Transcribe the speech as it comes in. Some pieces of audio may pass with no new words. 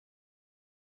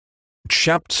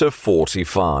Chapter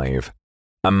 45.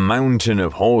 A Mountain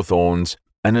of Hawthorns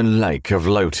and a Lake of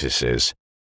Lotuses.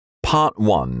 Part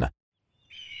 1.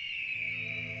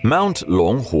 Mount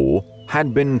Longhu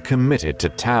had been committed to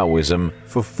Taoism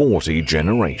for 40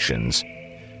 generations.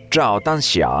 Zhao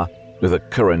Danxia, the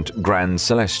current Grand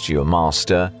Celestial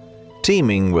Master,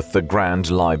 teaming with the Grand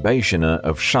Libationer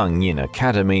of Shangyin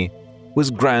Academy, was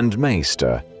Grand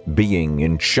Maester, being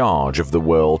in charge of the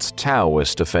world's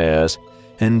Taoist affairs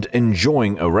and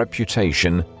enjoying a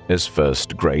reputation as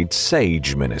first-grade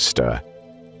sage minister.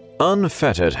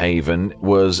 Unfettered Haven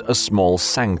was a small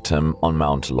sanctum on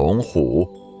Mount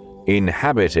Longhu,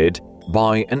 inhabited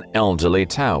by an elderly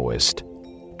Taoist,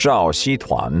 Zhao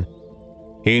Xituan.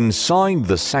 Inside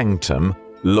the sanctum,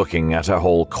 looking at a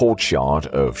whole courtyard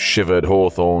of shivered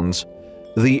hawthorns,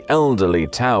 the elderly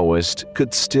Taoist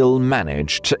could still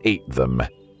manage to eat them.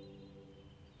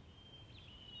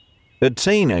 A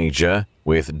teenager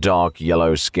with dark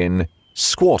yellow skin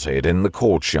squatted in the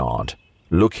courtyard,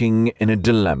 looking in a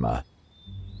dilemma.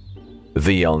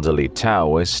 The elderly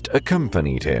Taoist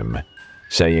accompanied him,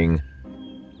 saying,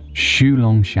 Xu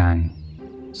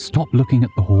Longshang, stop looking at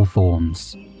the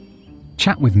hawthorns.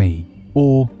 Chat with me,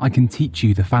 or I can teach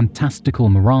you the fantastical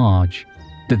mirage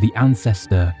that the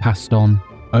ancestor passed on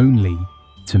only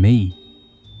to me.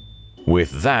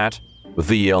 With that,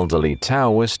 the elderly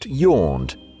Taoist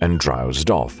yawned and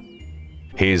drowsed off,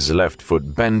 his left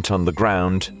foot bent on the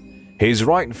ground, his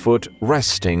right foot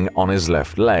resting on his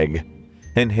left leg,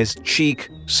 and his cheek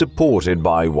supported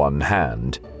by one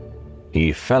hand.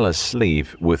 He fell asleep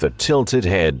with a tilted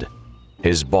head,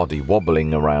 his body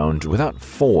wobbling around without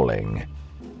falling.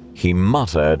 He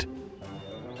muttered,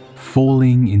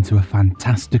 Falling into a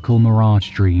fantastical mirage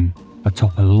dream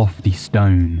atop a lofty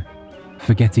stone,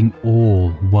 forgetting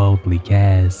all worldly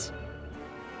cares.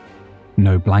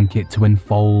 No blanket to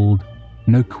enfold,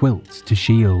 no quilt to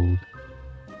shield.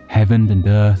 Heaven and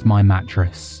earth my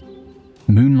mattress.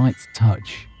 Moonlight's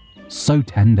touch, so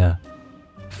tender.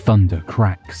 Thunder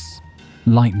cracks,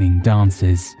 lightning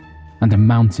dances, and a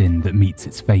mountain that meets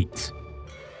its fate.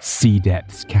 Sea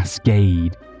depths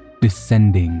cascade,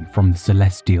 descending from the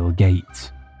celestial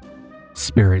gate.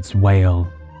 Spirits wail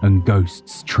and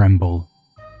ghosts tremble,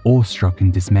 awestruck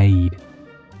and dismayed.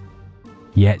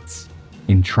 Yet,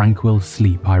 in tranquil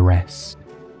sleep I rest,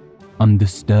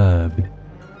 undisturbed,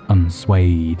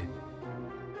 unswayed.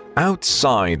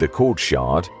 Outside the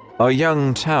courtyard, a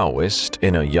young Taoist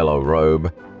in a yellow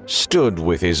robe stood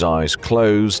with his eyes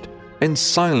closed and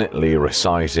silently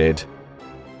recited,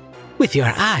 With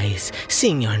your eyes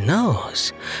seeing your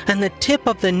nose, and the tip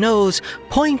of the nose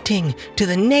pointing to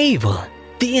the navel,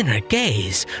 the inner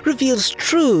gaze reveals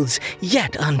truths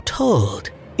yet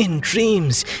untold. In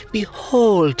dreams,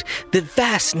 behold the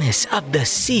vastness of the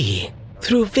sea.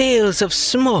 Through veils of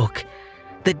smoke,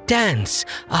 the dance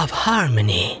of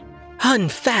harmony.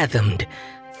 Unfathomed,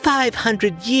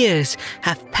 500 years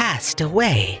have passed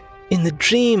away. In the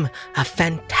dream of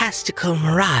fantastical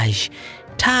mirage,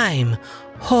 time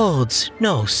holds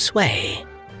no sway.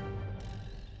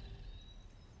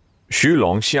 Xu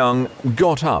Longxiang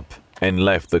got up and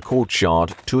left the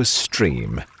courtyard to a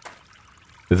stream.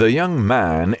 The young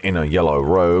man in a yellow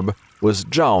robe was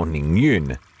Zhao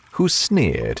Ningyun, who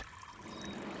sneered.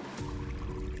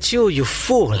 Zhou, you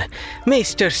fool!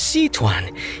 Maester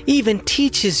Xituan even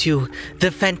teaches you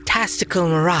the fantastical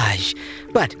mirage.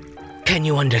 But can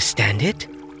you understand it?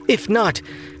 If not,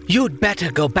 you'd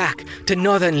better go back to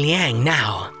Northern Liang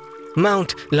now.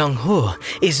 Mount Longhu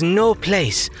is no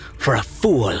place for a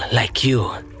fool like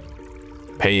you.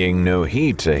 Paying no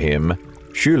heed to him,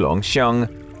 Xu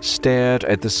Longxiang stared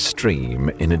at the stream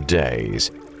in a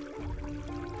daze.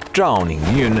 Zhao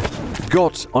Ningyun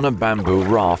got on a bamboo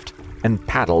raft and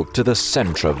paddled to the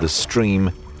center of the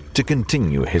stream to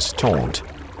continue his taunt.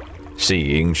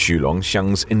 Seeing Xu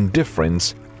Longxiang's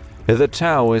indifference, the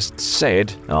Taoist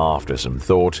said, after some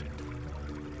thought,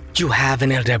 You have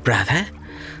an elder brother?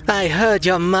 I heard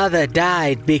your mother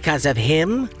died because of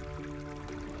him.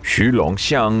 Xu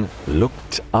Longxiang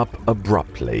looked up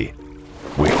abruptly.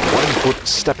 With one foot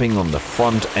stepping on the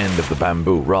front end of the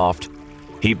bamboo raft,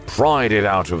 he pried it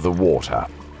out of the water.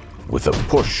 With a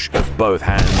push of both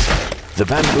hands, the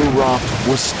bamboo raft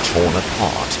was torn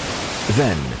apart.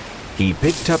 Then, he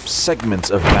picked up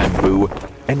segments of bamboo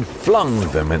and flung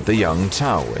them at the young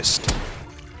Taoist.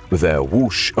 Their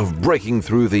whoosh of breaking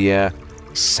through the air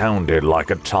sounded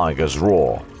like a tiger's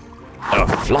roar. A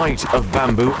flight of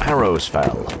bamboo arrows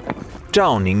fell.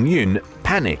 Zhao Ningyun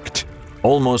panicked,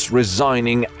 almost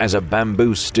resigning as a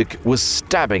bamboo stick was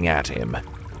stabbing at him.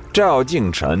 Zhao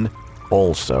Xituan,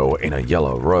 also in a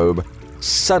yellow robe,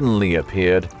 suddenly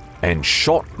appeared and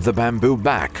shot the bamboo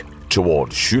back toward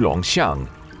Xu Longxiang